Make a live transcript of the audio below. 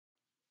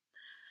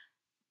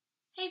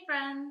Hey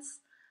friends!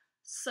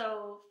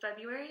 So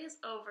February is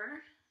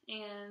over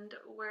and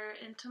we're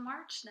into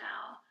March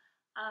now.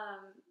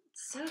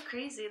 So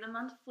crazy, the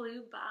month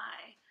flew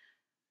by.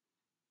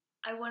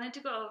 I wanted to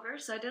go over,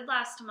 so I did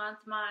last month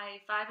my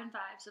 5 and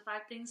 5, so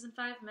 5 things in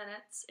 5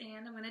 minutes,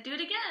 and I'm gonna do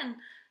it again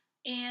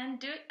and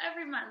do it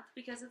every month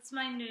because it's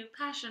my new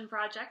passion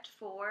project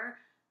for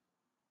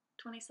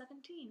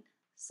 2017.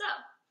 So,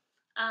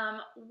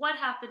 what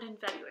happened in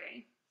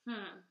February?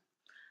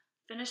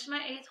 Finished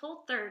my 8th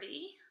Whole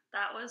 30.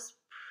 That was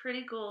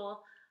pretty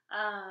cool.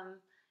 Um,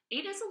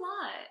 8 is a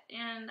lot,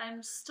 and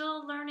I'm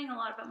still learning a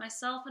lot about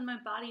myself and my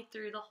body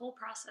through the whole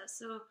process.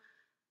 So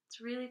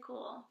it's really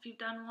cool. If you've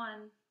done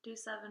one, do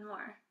 7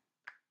 more.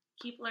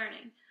 Keep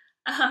learning.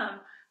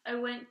 I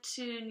went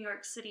to New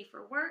York City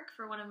for work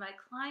for one of my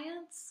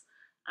clients.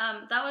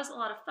 That was a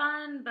lot of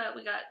fun, but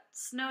we got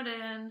snowed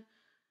in.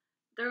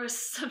 There was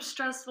some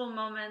stressful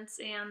moments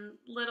and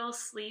little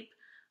sleep.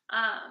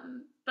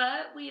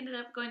 But we ended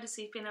up going to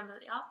see Phantom of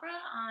the Opera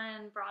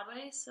on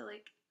Broadway, so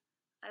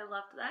I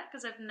loved that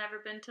because I've never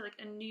been to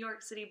a New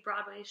York City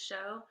Broadway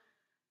show.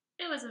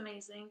 It was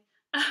amazing.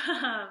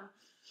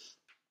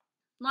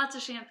 Lots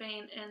of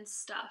champagne and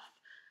stuff.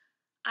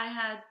 I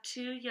had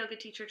 2 yoga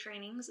teacher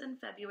trainings in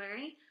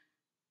February,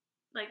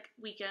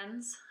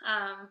 weekends.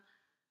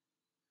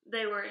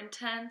 They were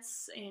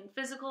intense and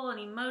physical and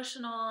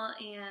emotional,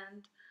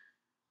 and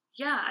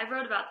yeah, I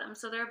wrote about them.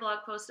 So there are blog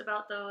posts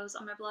about those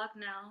on my blog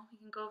now. You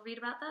can go read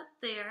about that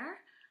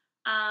there.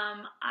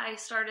 I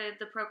started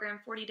the program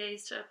 40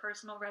 Days to a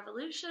Personal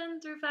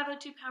Revolution through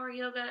 502 Power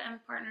Yoga in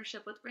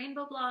partnership with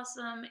Rainbow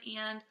Blossom,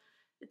 and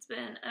it's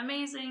been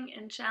amazing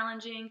and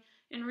challenging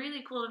and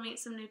really cool to meet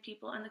some new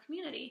people in the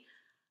community.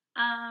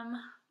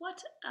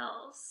 What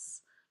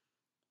else?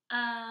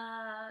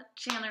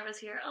 Chandler was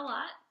here a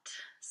lot,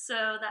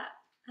 so that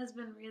has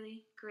been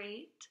really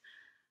great.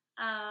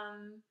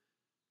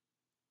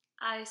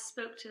 I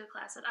spoke to the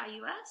class at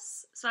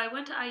IUS. So I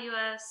went to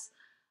IUS,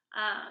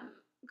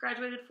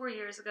 graduated 4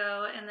 years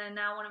ago, and then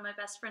now one of my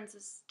best friends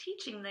is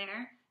teaching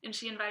there, and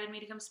she invited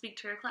me to come speak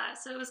to her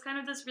class. So it was kind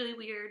of this really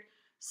weird,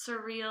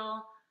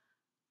 surreal,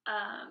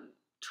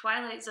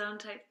 Twilight Zone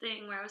type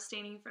thing where I was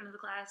standing in front of the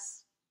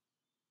class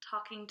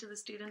talking to the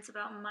students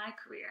about my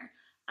career.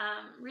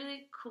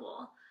 Really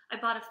cool. I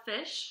bought a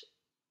fish,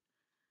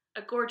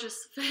 a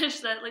gorgeous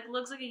fish that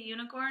looks like a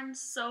unicorn,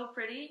 so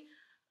pretty.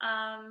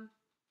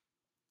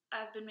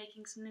 I've been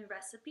making some new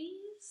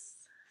recipes,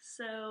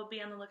 so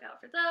be on the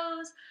lookout for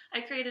those.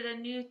 I created a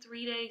new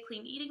 3-day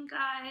clean eating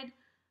guide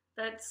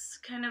that's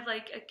kind of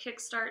like a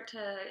kickstart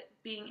to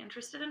being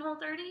interested in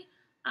Whole30.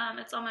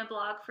 It's on my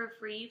blog for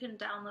free. You can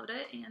download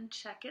it and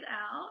check it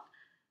out.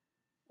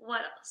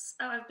 What else?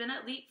 Oh, I've been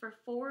at LEAP for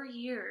 4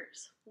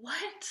 years.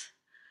 What?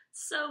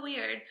 So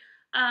weird.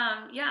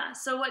 Yeah,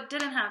 so what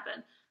didn't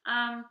happen?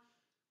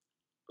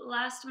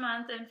 Last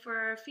month and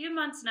for a few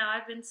months now,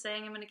 I've been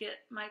saying I'm going to get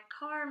my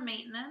car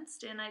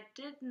maintenanced, and I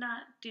did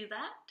not do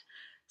that.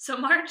 So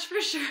March for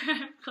sure,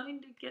 I'm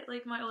going to get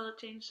my oil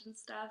changed and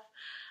stuff.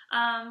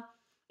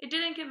 It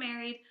didn't get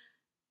married.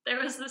 There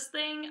was this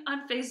thing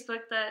on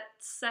Facebook that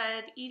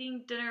said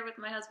eating dinner with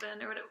my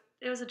husband, or whatever.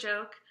 It was a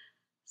joke.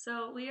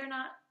 So we are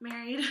not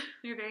married.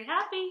 We're very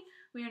happy.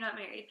 We are not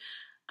married.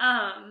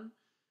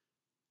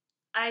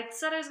 I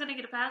said I was going to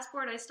get a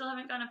passport. I still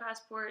haven't gotten a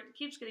passport. It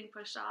keeps getting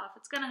pushed off.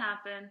 It's going to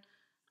happen.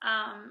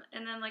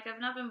 And then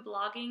I've not been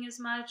blogging as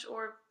much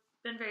or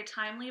been very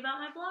timely about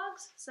my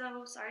blogs.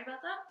 So sorry about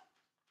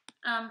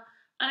that.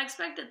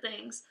 Unexpected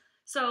things.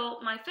 So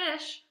my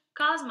fish,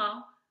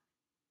 Cosmo,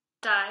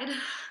 died.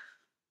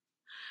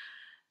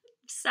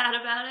 Sad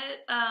about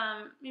it.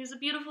 He was a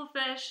beautiful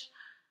fish,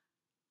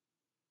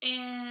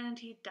 and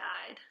he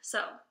died.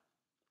 So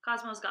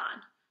Cosmo's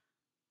gone.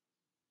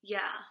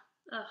 Yeah.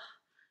 Ugh.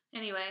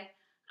 Anyway,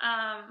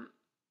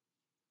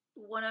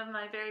 one of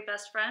my very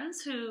best friends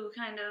who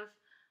kind of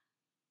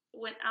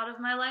went out of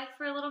my life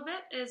for a little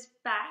bit is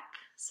back,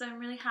 so I'm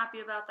really happy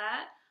about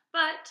that.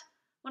 But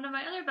one of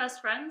my other best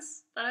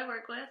friends that I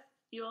work with,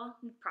 you all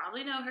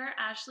probably know her,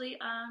 Ashley,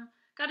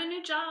 got a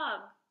new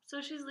job,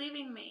 so she's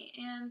leaving me,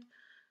 and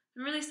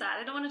I'm really sad.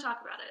 I don't want to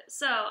talk about it.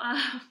 So,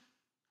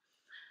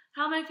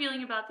 how am I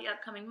feeling about the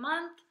upcoming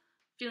month?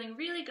 Feeling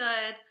really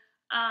good.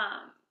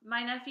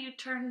 My nephew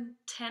turned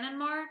 10 in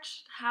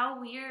March.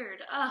 How weird.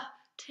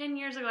 10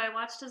 years ago, I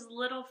watched his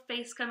little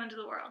face come into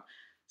the world.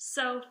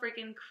 So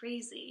freaking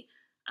crazy.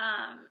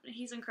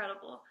 He's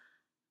incredible.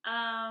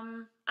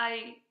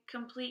 I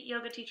complete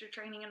yoga teacher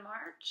training in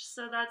March,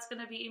 so that's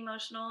going to be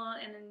emotional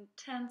and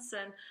intense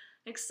and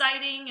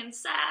exciting and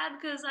sad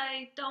because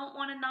I don't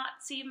want to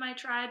not see my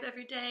tribe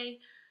every day.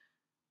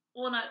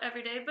 Well, not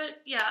every day,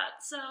 but yeah,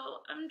 so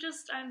I'm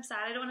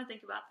sad. I don't want to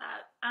think about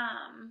that.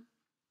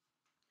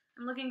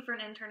 I'm looking for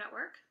an intern at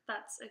work.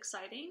 That's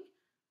exciting.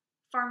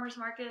 Farmers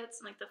markets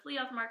and the flea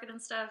off market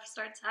and stuff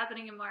starts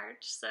happening in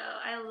March. So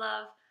I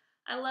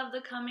love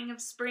the coming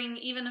of spring,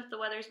 even if the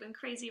weather's been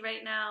crazy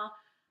right now.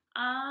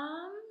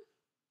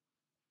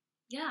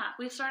 Yeah,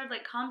 we've started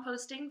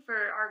composting for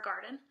our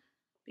garden.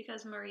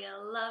 because Maria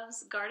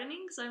loves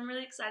gardening, so I'm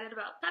really excited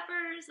about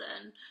peppers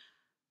and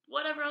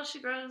whatever else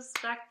she grows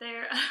back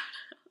there.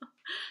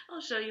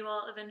 I'll show you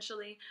all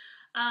eventually.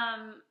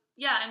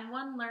 Yeah, and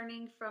one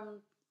learning from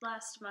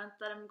last month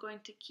that I'm going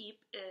to keep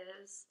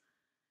is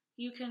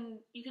you can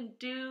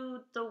do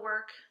the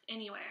work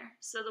anywhere.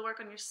 So the work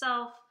on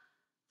yourself,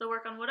 the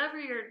work on whatever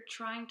you're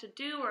trying to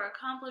do or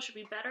accomplish or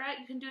be better at,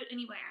 you can do it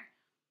anywhere.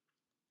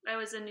 I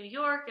was in New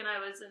York and I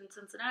was in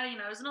Cincinnati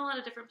and I was in a lot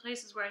of different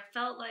places where I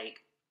felt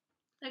like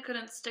I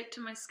couldn't stick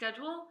to my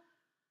schedule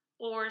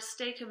or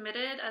stay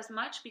committed as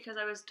much because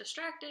I was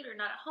distracted or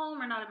not at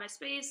home or not in my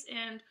space.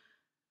 And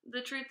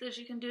the truth is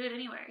you can do it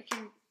anywhere.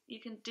 You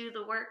can do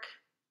the work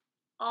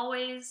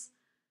always,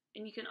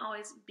 and you can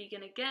always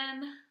begin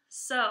again.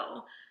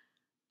 So,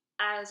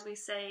 as we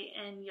say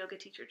in yoga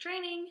teacher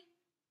training,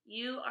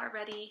 you are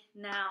ready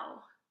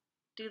now.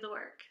 Do the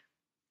work.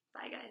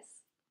 Bye, guys.